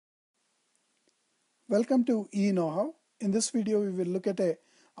Welcome to eKnow-how. In this video, we will look at a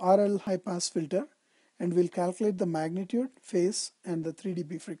RL high-pass filter and we'll calculate the magnitude, phase, and the 3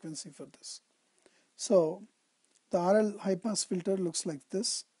 dB frequency for this. So, the RL high-pass filter looks like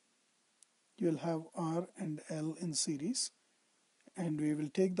this. You'll have R and L in series, and we will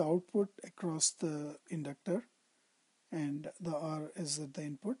take the output across the inductor, and the R is at the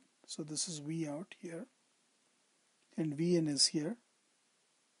input. So this is V out here, and Vn is here.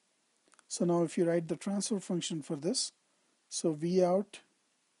 So now if you write the transfer function for this, so V out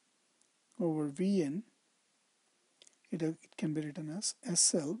over Vn, it can be written as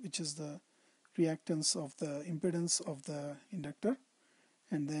SL, which is the reactance of the impedance of the inductor,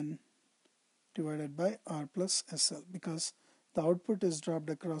 and then divided by R plus SL, because the output is dropped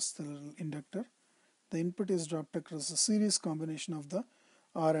across the inductor, the input is dropped across a series combination of the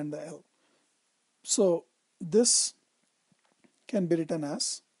R and the L. So this can be written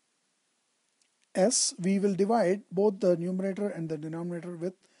as S. We will divide both the numerator and the denominator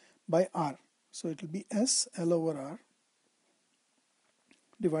with by R. So it will be S L over R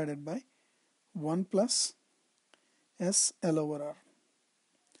divided by 1 plus S L over R.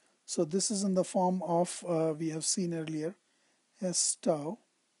 So this is in the form of, we have seen earlier, S tau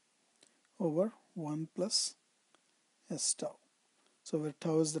over 1 plus S tau. So where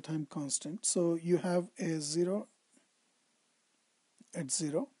tau is the time constant. So you have a 0 at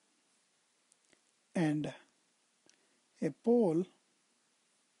 0 and a pole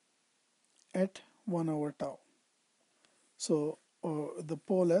at 1 over tau. So the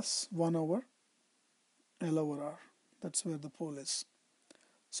pole is 1 over L over R. That's where the pole is.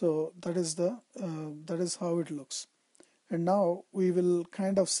 So that is how it looks. And now we will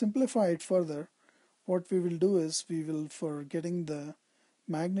kind of simplify it further. What we will do is, we will, for getting the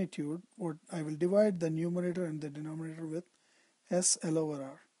magnitude, what I will divide the numerator and the denominator with S L over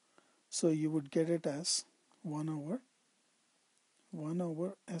R. So you would get it as 1 over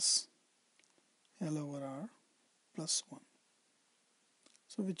S L over R plus 1.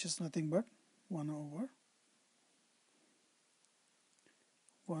 So which is nothing but 1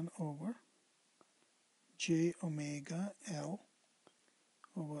 over j omega L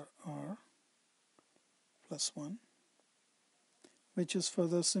over R plus 1, which is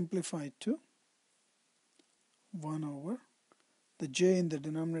further simplified to 1 over, the j in the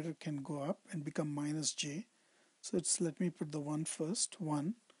denominator can go up and become minus j. So let me put the 1 first.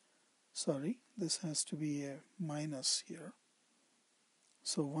 1, sorry, this has to be a minus here.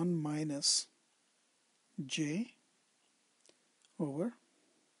 So 1 minus j over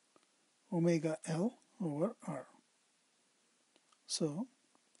omega L over R. So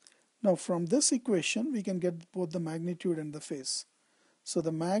now from this equation we can get both the magnitude and the phase. So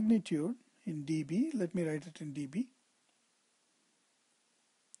the magnitude in dB, let me write it in dB,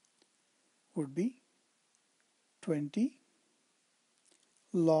 would be 20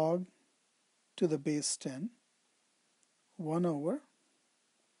 log to the base 10 1 over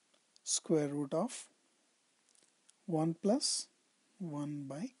square root of 1 plus 1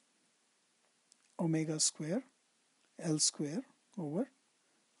 by omega square L square over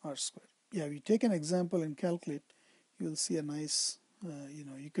R square. Yeah, we take an example and calculate, you will see a nice,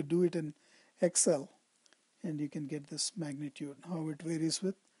 you could do it in Excel and you can get this magnitude, how it varies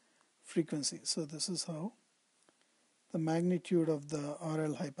with frequency. So this is how the magnitude of the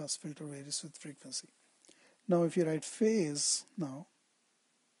RL high pass filter varies with frequency. Now if you write phase, now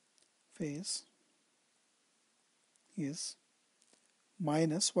phase is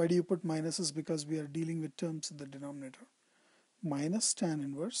minus, why do you put minus, is because we are dealing with terms in the denominator, minus tan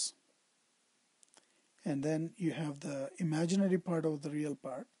inverse, and then you have the imaginary part over the real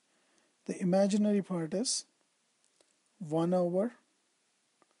part. The imaginary part is 1 over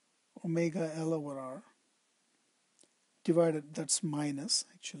omega L over R divided, that's minus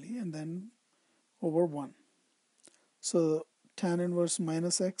actually, and then over 1. So tan inverse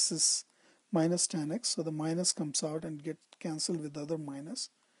minus x is minus tan x, so the minus comes out and get cancelled with the other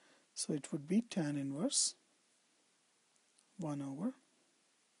minus. So it would be tan inverse 1 over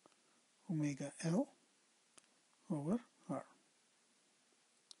omega L over R.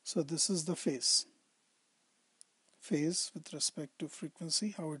 So this is the phase with respect to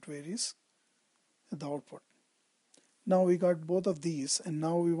frequency, how it varies at the output. Now we got both of these, and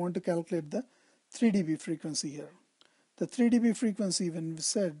now we want to calculate the 3 dB frequency here. The 3 dB frequency, when we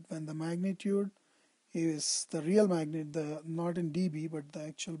said, when the magnitude is the real magnitude, not in dB but the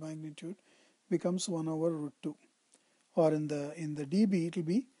actual magnitude, becomes 1 over root 2, or in the dB it will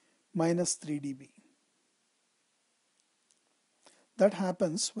be minus 3 dB. That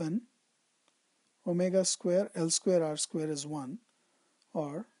happens when omega square L square R square is 1,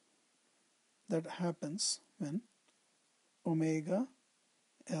 or that happens when omega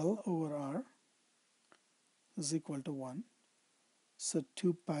L over R is equal to 1. So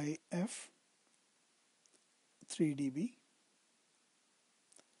 2 pi f 3 dB.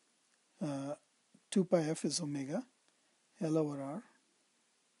 2 pi f is omega, L over R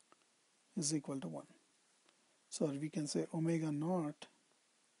is equal to 1. So we can say omega naught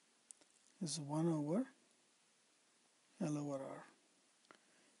is 1 over L over R.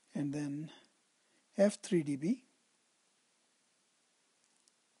 And then f3 dB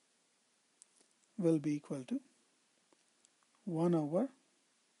will be equal to 1 over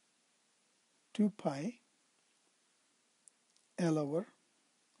 2 pi L over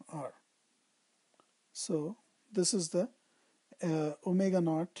R. So this is the omega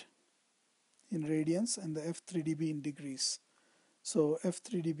naught in radians and the f3 dB in degrees. So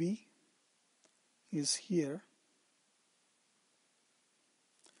f3 dB is here.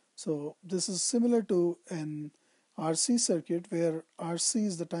 So this is similar to an RC circuit where RC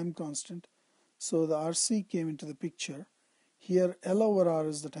is the time constant. So the RC came into the picture. Here L over R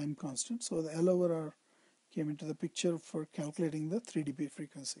is the time constant. So the L over R came into the picture for calculating the 3 dB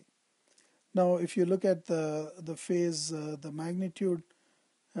frequency. Now if you look at the phase, the magnitude,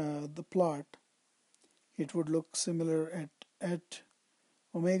 the plot, it would look similar at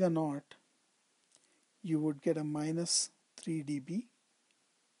omega naught. You would get a minus 3 dB,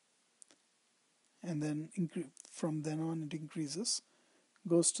 and then from then on it increases,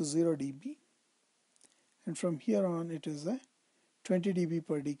 goes to 0 dB, and from here on it is a 20 dB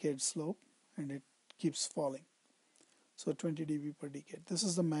per decade slope, and it keeps falling. So 20 dB per decade. This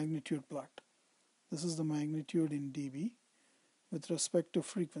is the magnitude plot. This is the magnitude in dB with respect to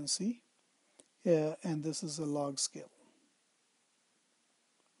frequency, and this is a log scale.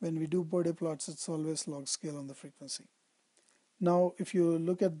 When we do Bode plots, it's always log scale on the frequency. Now if you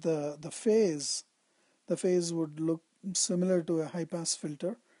look at the phase would look similar to a high-pass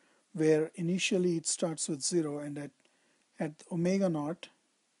filter, where initially it starts with 0, and at omega naught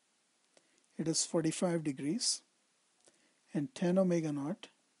it is 45 degrees, and 10 omega naught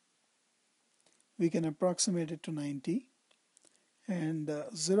we can approximate it to 90, and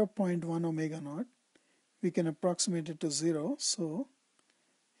 0.1 omega naught we can approximate it to 0. So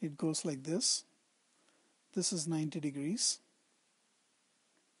it goes like this. This is 90 degrees.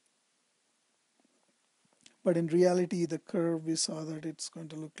 But in reality, the curve, we saw that it's going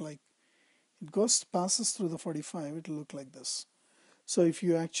to look like, it passes through the 45, it will look like this. So if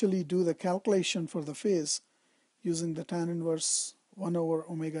you actually do the calculation for the phase using the tan inverse 1 over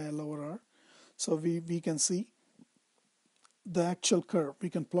omega L over R, so we can see the actual curve.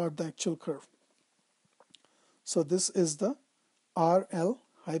 We can plot the actual curve. So this is the RL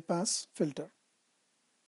high pass filter.